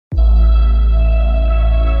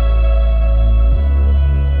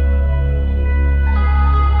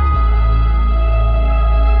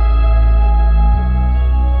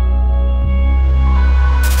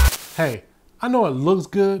know it looks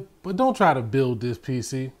good, but don't try to build this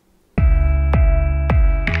PC.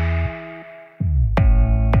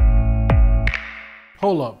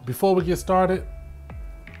 Hold up, before we get started,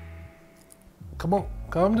 come on,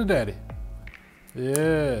 come to daddy.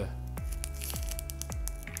 Yeah.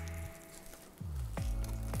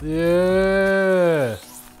 Yeah.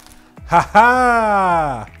 Ha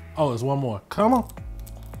ha. Oh, there's one more. Come on.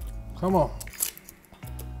 Come on.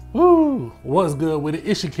 Woo! What's good with it?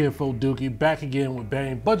 It's your kid, Folk Dookie, back again with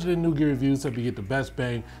Bang, budgeted new gear reviews so you get the best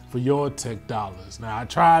bang for your tech dollars. Now, I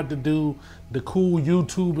tried to do the cool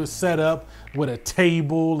YouTuber setup with a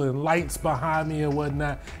table and lights behind me and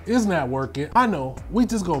whatnot. It's not working. I know, we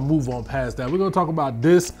just gonna move on past that. We're gonna talk about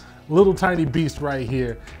this little tiny beast right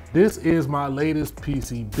here. This is my latest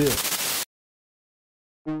PC build.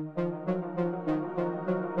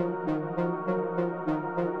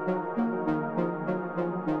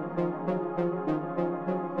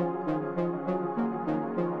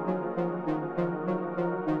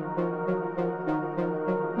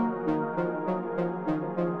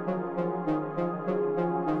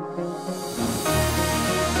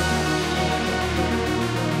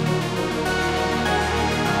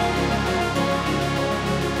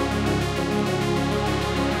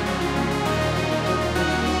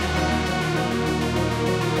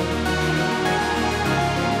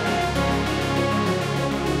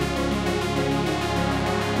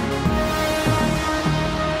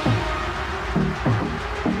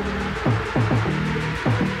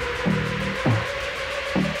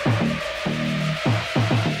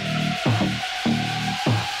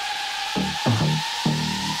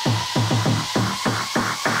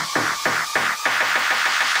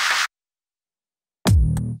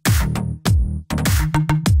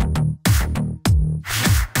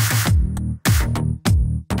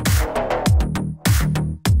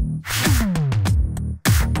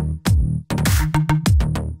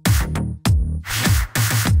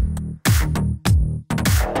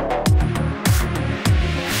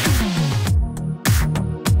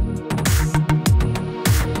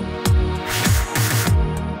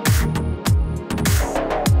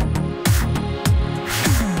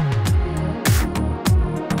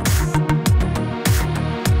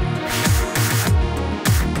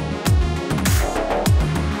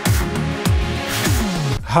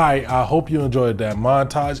 Hi, I hope you enjoyed that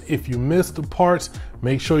montage. If you missed the parts,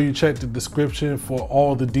 make sure you check the description for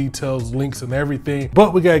all the details, links, and everything.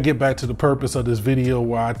 But we gotta get back to the purpose of this video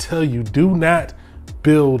where I tell you, do not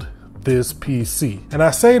build this PC. And I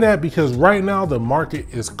say that because right now the market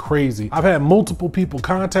is crazy. I've had multiple people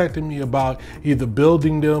contacting me about either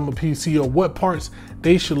building them a PC or what parts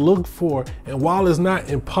they should look for. And while it's not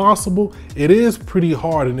impossible, it is pretty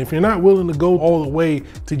hard. And if you're not willing to go all the way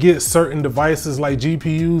to get certain devices like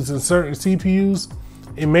GPUs and certain CPUs,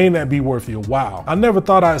 it may not be worth your while. I never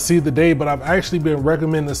thought I'd see the day, but I've actually been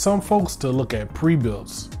recommending some folks to look at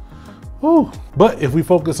pre-builds. Ooh. But if we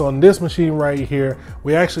focus on this machine right here,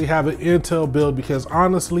 we actually have an Intel build because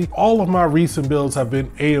honestly, all of my recent builds have been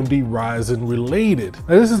AMD Ryzen related.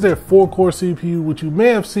 Now this is their 4-core CPU, which you may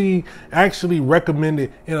have seen actually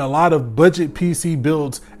recommended in a lot of budget PC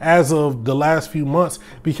builds as of the last few months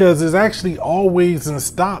because it's actually always in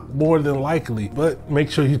stock more than likely. But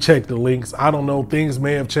make sure you check the links. I don't know, things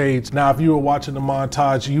may have changed. Now, if you were watching the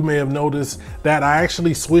montage, you may have noticed that I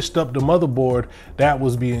actually switched up the motherboard that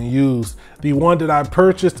was being used. The one that I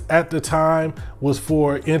purchased at the time was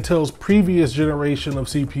for Intel's previous generation of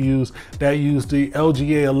CPUs that used the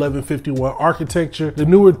LGA 1151 architecture. The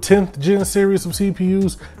newer 10th gen series of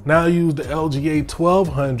CPUs now use the LGA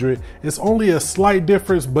 1200. It's only a slight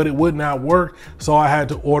difference, but it would not work. So I had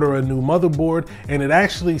to order a new motherboard, and it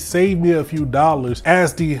actually saved me a few dollars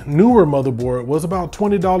as the newer motherboard was about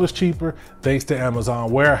 $20 cheaper thanks to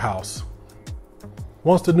Amazon Warehouse.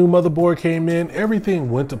 Once the new motherboard came in, everything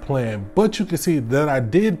went to plan, but you can see that I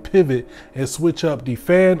did pivot and switch up the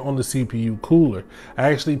fan on the CPU cooler.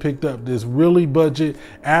 I actually picked up this really budget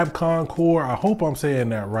Abcon Core, I hope I'm saying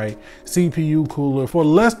that right, CPU cooler for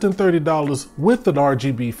less than $30 with an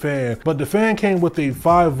RGB fan, but the fan came with a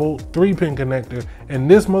 5-volt 3-pin connector, and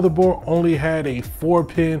this motherboard only had a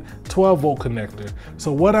 4-pin 12-volt connector.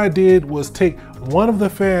 So what I did was take one of the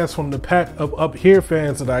fans from the pack of up here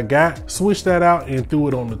fans that I got, switch that out and threw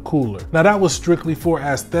it on the cooler. Now that was strictly for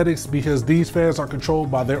aesthetics because these fans are controlled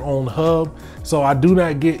by their own hub, so I do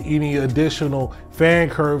not get any additional fan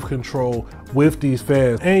curve control with these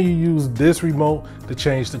fans. And you use this remote to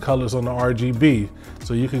change the colors on the RGB.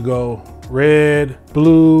 So you can go red,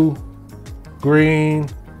 blue, green,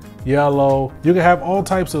 yellow. You can have all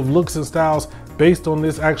types of looks and styles based on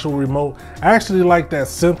this actual remote. I actually like that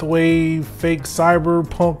synthwave, fake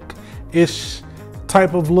cyberpunk ish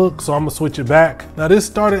type of look, so I'm gonna switch it back. Now this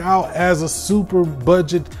started out as a super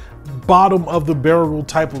budget, bottom of the barrel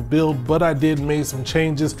type of build, but I did make some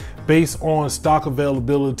changes based on stock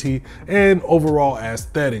availability and overall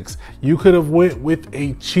aesthetics. You could have went with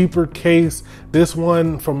a cheaper case. This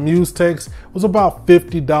one from Mustex was about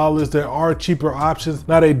 $50. There are cheaper options.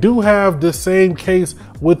 Now they do have the same case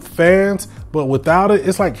with fans, but without it,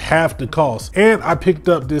 it's like half the cost. And I picked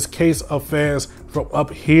up this case of fans from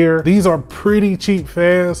up here. These are pretty cheap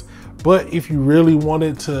fans, but if you really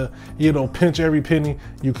wanted to, you know, pinch every penny,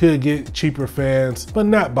 you could get cheaper fans, but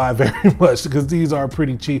not by very much because these are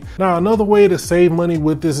pretty cheap. Now, another way to save money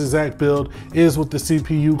with this exact build is with the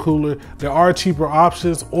CPU cooler. There are cheaper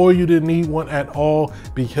options, or you didn't need one at all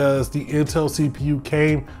because the Intel CPU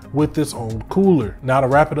came with its own cooler. Now, to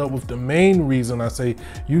wrap it up with the main reason I say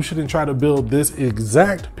you shouldn't try to build this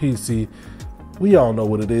exact PC, we all know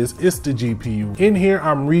what it is. It's the GPU. In here,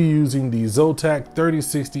 I'm reusing the Zotac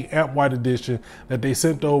 3060 Amp White Edition that they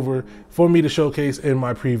sent over for me to showcase in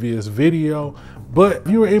my previous video. But if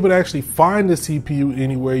you were able to actually find the CPU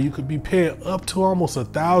anywhere, you could be paying up to almost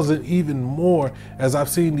 $1,000, even more, as I've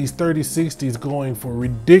seen these 3060s going for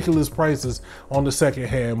ridiculous prices on the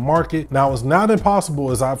secondhand market. Now, it's not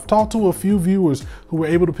impossible, as I've talked to a few viewers who were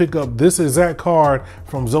able to pick up this exact card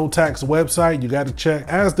from Zotac's website. You got to check,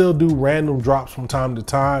 as they'll do random drops from time to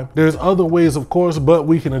time. There's other ways, of course, but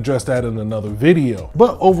we can address that in another video.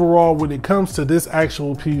 But overall, when it comes to this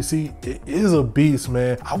actual PC, it is a beast,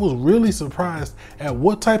 man. I was really surprised at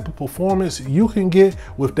what type of performance you can get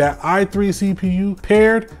with that i3 CPU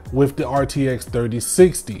paired with the RTX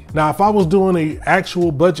 3060. Now, if I was doing an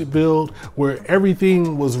actual budget build where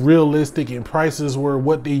everything was realistic and prices were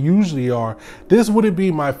what they usually are, this wouldn't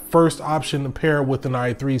be my first option to pair with an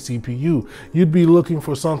i3 CPU. You'd be looking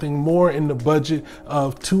for something more in the budget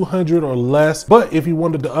of $200 or less. But if you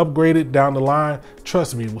wanted to upgrade it down the line,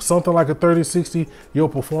 trust me, with something like a 3060, your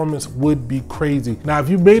performance would be crazy. Now, if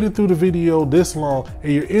you made it through the video this long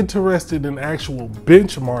and you're interested in actual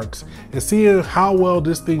benchmarks and seeing how well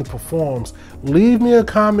this thing performs, leave me a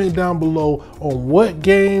comment down below on what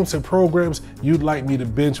games and programs you'd like me to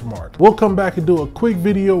benchmark. We'll come back and do a quick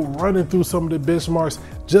video running through some of the benchmarks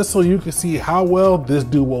just so you can see how well this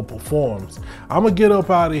duo performs. I'm gonna get up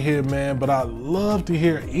out of here, man, but I'd love to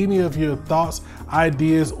hear any of your thoughts,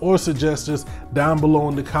 ideas, or suggestions down below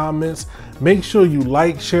in the comments. Make sure you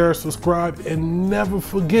like, share, subscribe, and never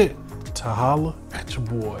forget to holla at your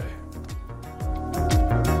boy.